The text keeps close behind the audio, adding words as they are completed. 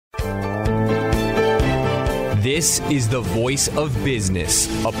This is The Voice of Business,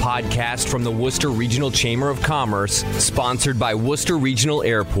 a podcast from the Worcester Regional Chamber of Commerce, sponsored by Worcester Regional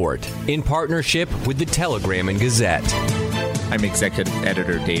Airport, in partnership with the Telegram and Gazette. I'm Executive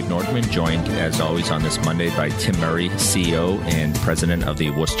Editor Dave Nordman, joined as always on this Monday by Tim Murray, CEO and President of the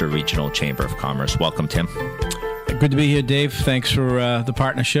Worcester Regional Chamber of Commerce. Welcome, Tim. Good to be here, Dave. Thanks for the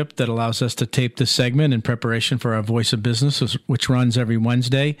partnership that allows us to tape this segment in preparation for our Voice of Business, which runs every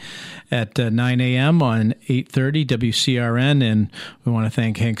Wednesday at 9 a.m. on 830 WCRN. And we want to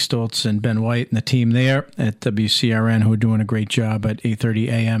thank Hank Stoltz and Ben White and the team there at WCRN who are doing a great job at 8:30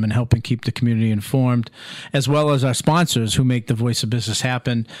 a.m. and helping keep the community informed, as well as our sponsors who make the Voice of Business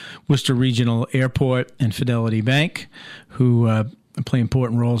happen, Worcester Regional Airport and Fidelity Bank, who play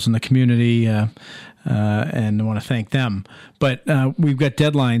important roles in the community, and I want to thank them. But we've got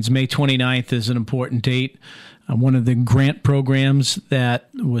deadlines. May 29th is an important date. One of the grant programs that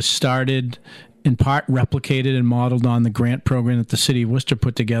was started, in part replicated and modeled on the grant program that the City of Worcester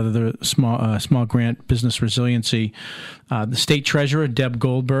put together, the small grant business resiliency. The State Treasurer, Deb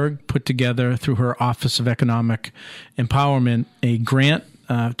Goldberg, put together through her Office of Economic Empowerment a grant,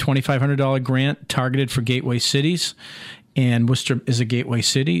 $2,500 grant targeted for gateway cities. And Worcester is a gateway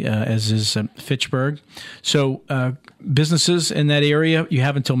city, as is Fitchburg. So businesses in that area, you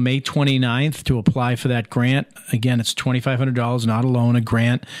have until May 29th to apply for that grant. Again, it's $2,500, not a loan, a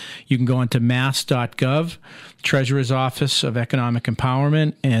grant. You can go onto mass.gov, Treasurer's Office of Economic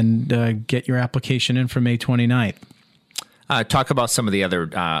Empowerment, and get your application in for May 29th. Talk about some of the other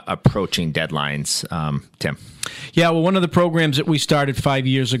approaching deadlines, Tim. Yeah, well, one of the programs that we started 5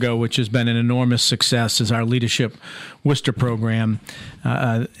 years ago, which has been an enormous success, is our Leadership Worcester program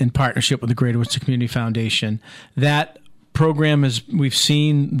in partnership with the Greater Worcester Community Foundation. That program is, we've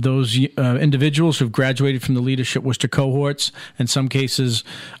seen those individuals who've graduated from the Leadership Worcester cohorts, in some cases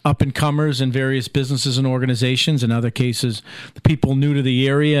up-and-comers in various businesses and organizations, in other cases the people new to the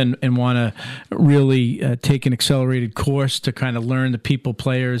area and want to really take an accelerated course to kind of learn the people,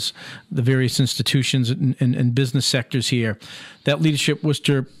 players, the various institutions and business sectors here. That Leadership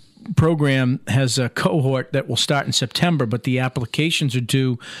Worcester program has a cohort that will start in September, but the applications are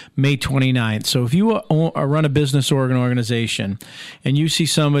due May 29th. So if you run a business or an organization and you see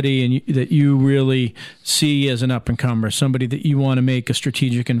somebody that you really see as an up-and-comer, somebody that you want to make a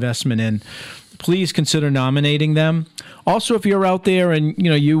strategic investment in, please consider nominating them. Also, if you're out there and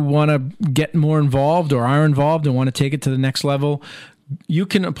you want to get more involved or are involved and want to take it to the next level, you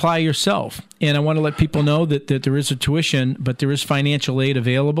can apply yourself. And I want to let people know that there is a tuition, but there is financial aid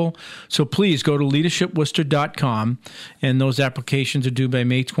available. So please go to leadershipworcester.com, and those applications are due by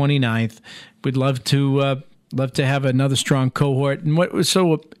May 29th. We'd love to have another strong cohort. And what was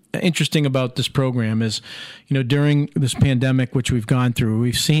so interesting about this program is, during this pandemic, which we've gone through,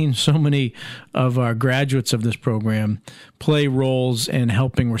 we've seen so many of our graduates of this program play roles in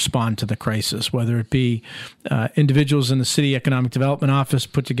helping respond to the crisis, whether it be individuals in the City Economic Development Office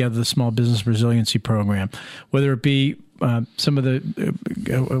put together the Small Business Resiliency Program, whether it be some of the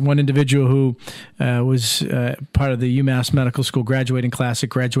one individual who was part of the UMass Medical School graduating class that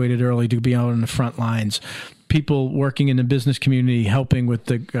graduated early to be out on the front lines, people working in the business community helping with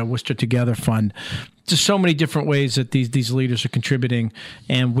the Worcester Together Fund. Just so many different ways that these leaders are contributing,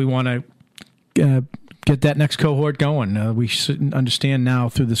 and we want to get that next cohort going. We should understand now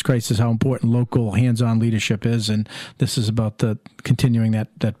through this crisis how important local hands-on leadership is, and this is about continuing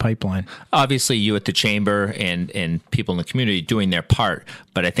that pipeline. Obviously, you at the Chamber and people in the community doing their part,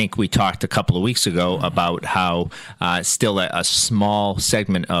 but I think we talked a couple of weeks ago about how still a small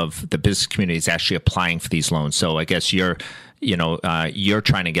segment of the business community is actually applying for these loans. So I guess you're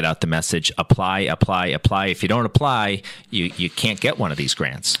trying to get out the message, apply. If you don't apply, you can't get one of these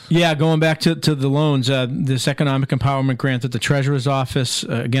grants. Yeah, going back to the loans, this economic empowerment grant at the Treasurer's Office,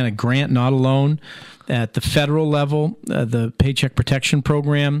 again, a grant, not a loan. At the federal level, the Paycheck Protection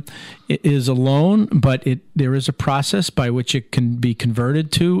Program is a loan, but there is a process by which it can be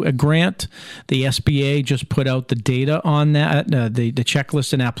converted to a grant. The SBA just put out the data on that, the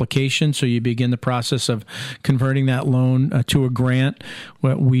checklist and application, so you begin the process of converting that loan to a grant.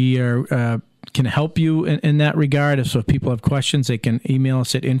 We can help you in that regard. So if people have questions, they can email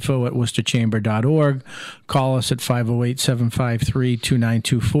us at info@worcesterchamber.org, call us at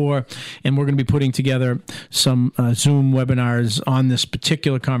 508-753-2924, and we're going to be putting together some Zoom webinars on this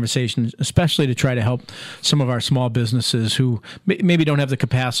particular conversation, especially to try to help some of our small businesses who maybe don't have the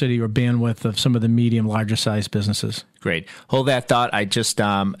capacity or bandwidth of some of the medium, larger size businesses. Great. Hold that thought. I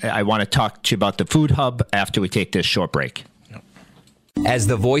want to talk to you about the Food Hub after we take this short break. As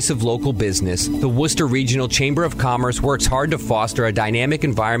the voice of local business, the Worcester Regional Chamber of Commerce works hard to foster a dynamic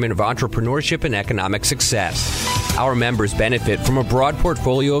environment of entrepreneurship and economic success. Our members benefit from a broad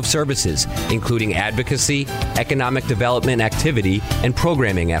portfolio of services, including advocacy, economic development activity, and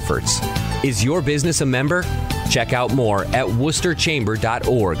programming efforts. Is your business a member? Check out more at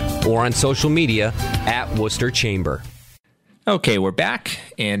worcesterchamber.org or on social media at Worcester Chamber. Okay, we're back.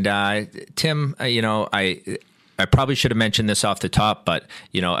 And Tim, I probably should have mentioned this off the top, but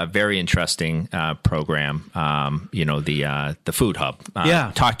a very interesting program. The Food Hub.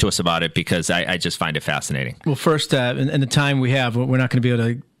 Talk to us about it because I just find it fascinating. Well, first, in the time we have, we're not going to be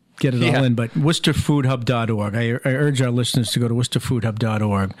able to get it all in, but WorcesterFoodHub.org. I urge our listeners to go to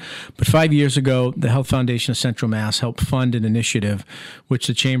WorcesterFoodHub.org. But 5 years ago, the Health Foundation of Central Mass helped fund an initiative, which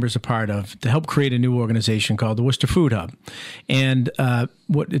the Chamber is a part of, to help create a new organization called the Worcester Food Hub. And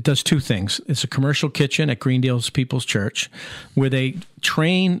what it does two things. It's a commercial kitchen at Greendale's People's Church where they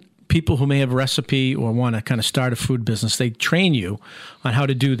train people who may have a recipe or want to kind of start a food business. They train you on how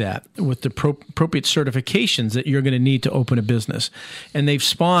to do that with the appropriate certifications that you're going to need to open a business. And they've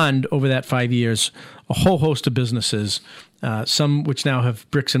spawned over that 5 years a whole host of businesses, some which now have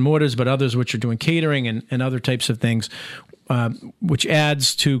bricks and mortars, but others which are doing catering and other types of things, which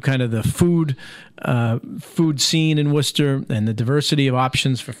adds to kind of the food scene in Worcester and the diversity of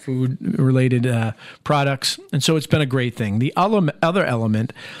options for food-related products. And so it's been a great thing. The other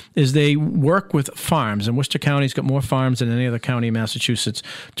element is they work with farms, and Worcester County's got more farms than any other county in Massachusetts,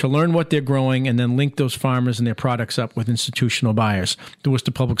 to learn what they're growing and then link those farmers and their products up with institutional buyers, the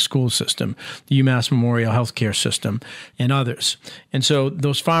Worcester Public School System, the UMass Memorial Healthcare System, and others. And so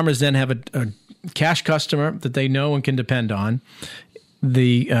those farmers then have a cash customer that they know and can depend on.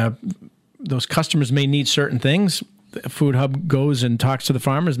 Those customers may need certain things. The Food Hub goes and talks to the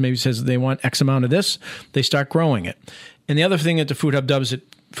farmers, maybe says they want X amount of this. They start growing it. And the other thing that the Food Hub does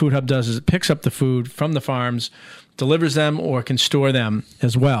is it picks up the food from the farms, delivers them, or can store them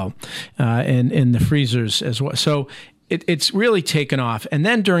as well, in the freezers as well. So it's really taken off. And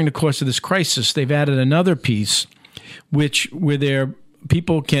then during the course of this crisis, they've added another piece, where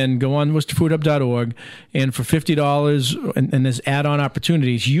people can go on WorcesterFoodHub.org, and for $50 and there's add-on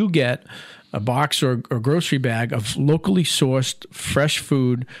opportunities, you get a box or grocery bag of locally sourced fresh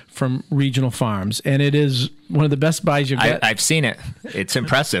food from regional farms. And it is one of the best buys you'll get. I've seen it. It's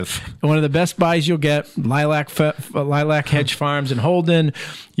impressive. One of the best buys you'll get, Lilac Hedge Farms in Holden.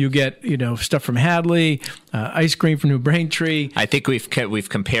 You get, stuff from Hadley, ice cream from New Braintree. I think we've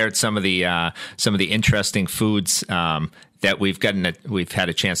compared some of the interesting foods that we've had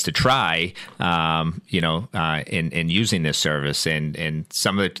a chance to try, in using this service, and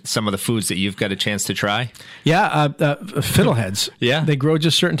some of the foods that you've got a chance to try. Yeah, fiddleheads. Yeah, they grow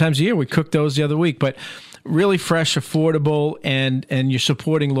just certain times a year. We cooked those the other week, but really fresh, affordable, and you're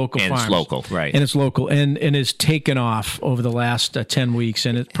supporting local farms. And it's local, right? And it's local, and it's taken off over the last 10 weeks,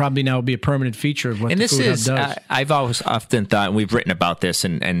 and it probably now will be a permanent feature of what the Food Hub does. I've always often thought, and we've written about this,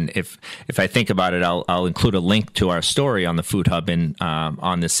 and if I think about it, I'll include a link to our story on the Food Hub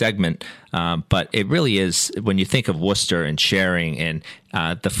on this segment. But it really is, when you think of Worcester and sharing and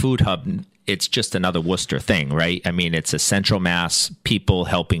the Food Hub, it's just another Worcester thing, right? I mean, it's a Central Mass, people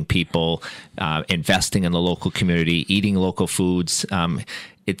helping people, investing in the local community, eating local foods.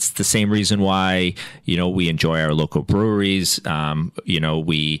 It's the same reason why, we enjoy our local breweries.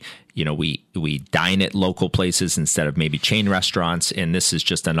 We dine at local places instead of maybe chain restaurants, and this is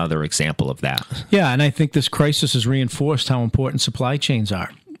just another example of that. Yeah, and I think this crisis has reinforced how important supply chains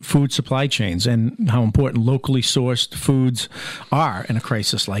are. Food supply chains, and how important locally sourced foods are in a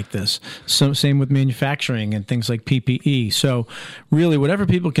crisis like this. So same with manufacturing and things like PPE. So really, whatever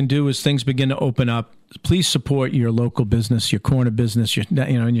people can do as things begin to open up, please support your local business, your corner business,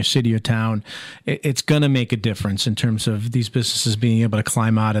 in your city or town. It's going to make a difference in terms of these businesses being able to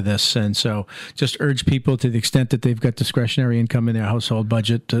climb out of this. And so just urge people, to the extent that they've got discretionary income in their household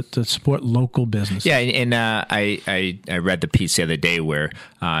budget, to support local business. Yeah, and I read the piece the other day where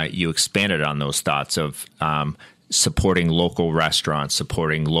you expanded on those thoughts of supporting local restaurants,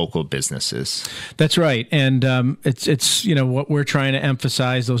 supporting local businesses. That's right, and it's what we're trying to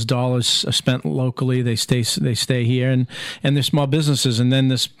emphasize. Those dollars are spent locally; they stay here, and they're small businesses. And then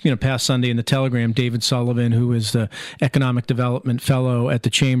this past Sunday in the Telegram, David Sullivan, who is the Economic Development Fellow at the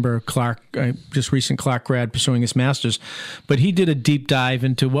Chamber, just recent Clark grad pursuing his master's, but he did a deep dive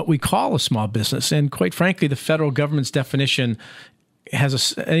into what we call a small business, and quite frankly, the federal government's definition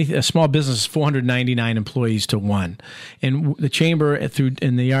has a small business, 499 employees to one. And the chamber,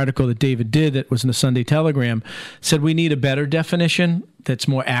 in the article that David did that was in the Sunday Telegram, said we need a better definition that's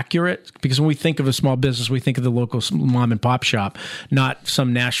more accurate, because when we think of a small business, we think of the local mom and pop shop, not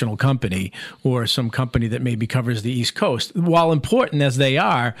some national company or some company that maybe covers the East Coast. While important as they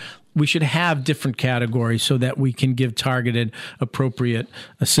are, we should have different categories so that we can give targeted, appropriate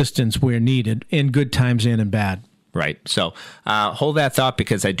assistance where needed, in good times and in bad. Right. So hold that thought,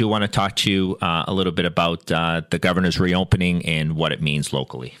 because I do want to talk to you a little bit about the governor's reopening and what it means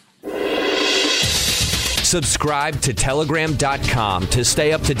locally. Subscribe to Telegram.com to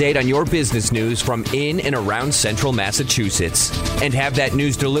stay up to date on your business news from in and around central Massachusetts. And have that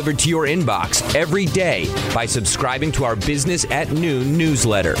news delivered to your inbox every day by subscribing to our Business at Noon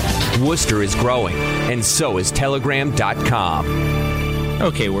newsletter. Worcester is growing, and so is Telegram.com.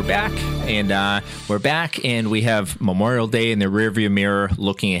 Okay, we're back, and we have Memorial Day in the rearview mirror,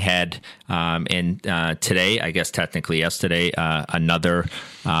 looking ahead. And today, I guess technically yesterday, another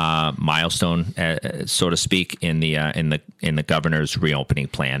milestone, so to speak, in the governor's reopening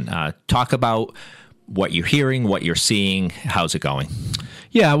plan. Talk about what you're hearing, what you're seeing. How's it going?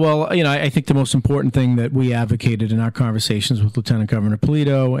 Yeah, well, I think the most important thing that we advocated in our conversations with Lieutenant Governor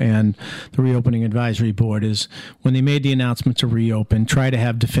Polito and the Reopening Advisory Board is when they made the announcement to reopen, try to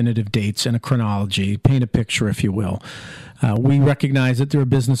have definitive dates and a chronology, paint a picture, if you will. We recognize that there are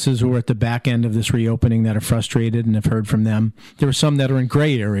businesses who are at the back end of this reopening that are frustrated and have heard from them. There are some that are in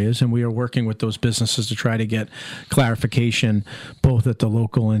gray areas, and we are working with those businesses to try to get clarification both at the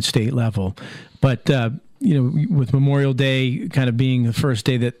local and state level. But with Memorial Day kind of being the first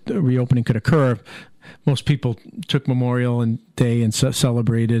day that the reopening could occur, most people took Memorial Day and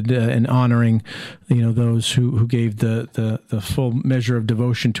celebrated and honoring, those who gave the full measure of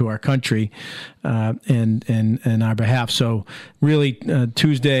devotion to our country and our behalf. So really,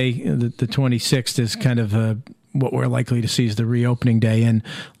 Tuesday, the 26th, is kind of what we're likely to see is the reopening day. And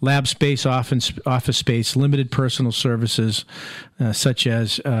lab space, office space, limited personal services such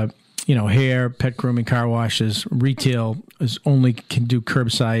as hair, pet grooming, car washes, retail can do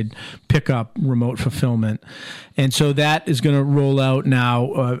curbside pickup, remote fulfillment. And so that is going to roll out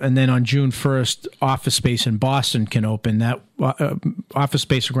now. And then on June 1st, office space in Boston can open. That office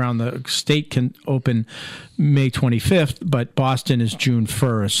space around the state can open May 25th, but Boston is June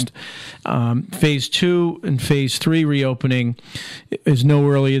 1st. Phase 2 and Phase 3 reopening is no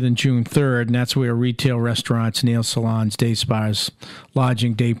earlier than June 3rd, and that's where retail, restaurants, nail salons, day spas,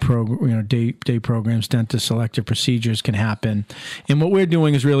 lodging, day programs, dentist elective procedures can happen. And what we're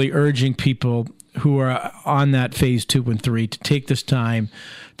doing is really urging people who are on that Phase 2 and 3 to take this time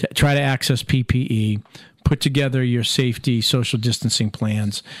to try to access PPE, put together your safety, social distancing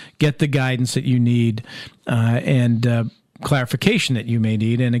plans, get the guidance that you need, and clarification that you may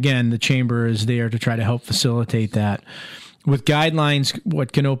need. And again, the chamber is there to try to help facilitate that. With guidelines,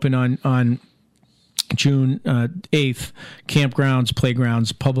 what can open on June 8th, campgrounds,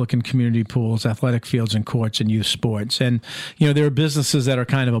 playgrounds, public and community pools, athletic fields and courts, and youth sports. And, there are businesses that are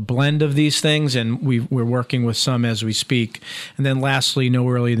kind of a blend of these things, and we're working with some as we speak. And then lastly, no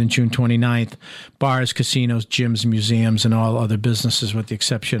earlier than June 29th, bars, casinos, gyms, museums, and all other businesses with the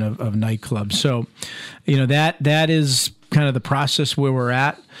exception of nightclubs. So, that is kind of the process where we're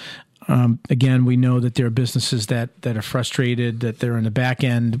at. Again, we know that there are businesses that are frustrated, that they're in the back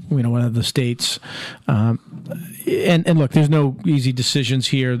end, one of the states. And look, there's no easy decisions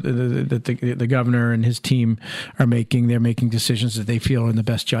here that the governor and his team are making. They're making decisions that they feel are in the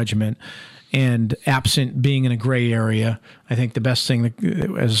best judgment. And absent being in a gray area, I think the best thing that,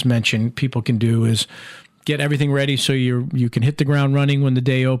 as mentioned, people can do is get everything ready so you can hit the ground running when the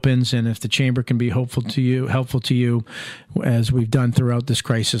day opens. And if the chamber can be helpful to you, as we've done throughout this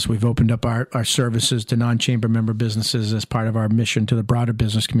crisis, we've opened up our services to non-chamber member businesses as part of our mission to the broader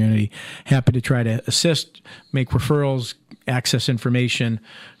business community. Happy to try to assist, make referrals, access information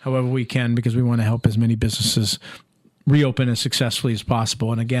however we can, because we want to help as many businesses reopen as successfully as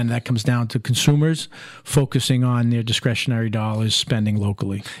possible. And again, that comes down to consumers focusing on their discretionary dollars, spending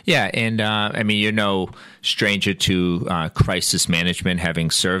locally. Yeah, and you're no stranger to crisis management, having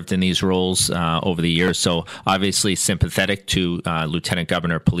served in these roles over the years. So obviously sympathetic to Lieutenant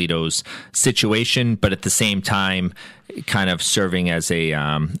Governor Polito's situation, but at the same time, kind of serving as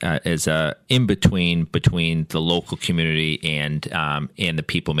a in between the local community and the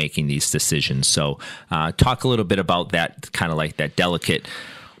people making these decisions. So talk a little bit about that, kind of like that delicate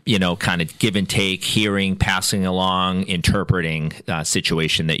kind of give and take, hearing, passing along, interpreting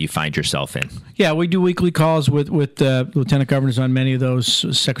situation that you find yourself in. Yeah, we do weekly calls with lieutenant governors on many of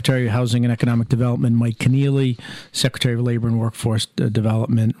those. Secretary of Housing and Economic Development, Mike Keneally, Secretary of Labor and Workforce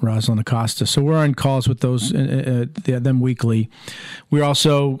Development, Rosalind Acosta. So we're on calls with those them weekly. We're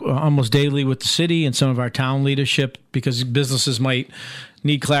also almost daily with the city and some of our town leadership, because businesses might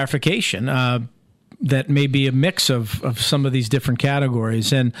need clarification. That may be a mix of some of these different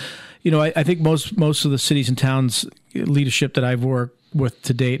categories. And, I think most of the cities and towns leadership that I've worked with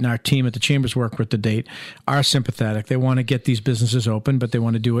to date, and our team at the Chambers work with to date, are sympathetic. They want to get these businesses open, but they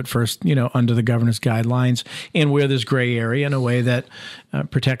want to do it first, under the governor's guidelines and where there's gray area in a way that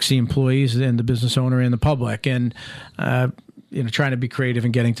protects the employees and the business owner and the public, and, trying to be creative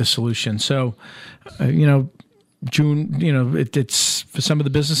and getting to solutions. So, June, it's for some of the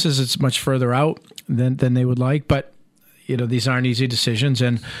businesses, it's much further out than they would like, but these aren't easy decisions.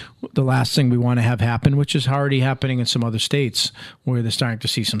 And the last thing we want to have happen, which is already happening in some other states where they're starting to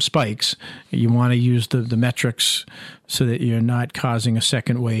see some spikes, you want to use the metrics so that you're not causing a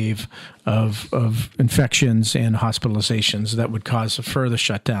second wave of infections and hospitalizations that would cause a further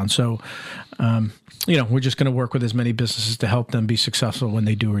shutdown. So, we're just going to work with as many businesses to help them be successful when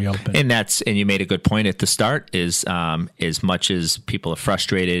they do reopen. And you made a good point at the start, is as much as people are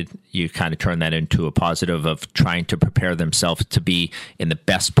frustrated, you kind of turn that into a positive of trying to prepare themselves to be in the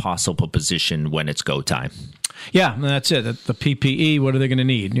best possible position when it's go time. Yeah, that's it. The PPE, what are they going to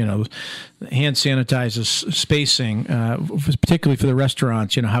need? Hand sanitizers, spacing, particularly for the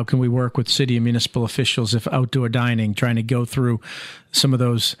restaurants. How can we work with city and municipal officials if outdoor dining, trying to go through some of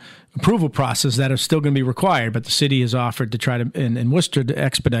those approval processes that are still going to be required, but the city has offered to try to, in Worcester, to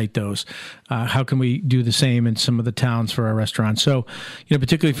expedite those. How can we do the same in some of the towns for our restaurants? So,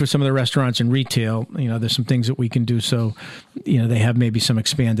 particularly for some of the restaurants and retail, there's some things that we can do so, they have maybe some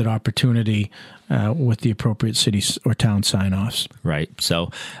expanded opportunity with the appropriate cities or town sign-offs. Right.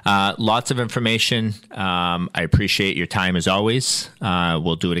 So lots of information. I appreciate your time as always.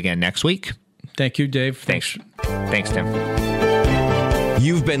 We'll do it again next week. Thank you, Dave. Thanks, Tim.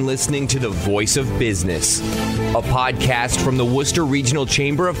 You've been listening to The Voice of Business, a podcast from the Worcester Regional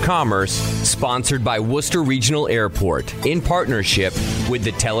Chamber of Commerce, sponsored by Worcester Regional Airport, in partnership with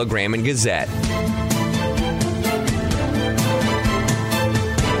the Telegram and Gazette.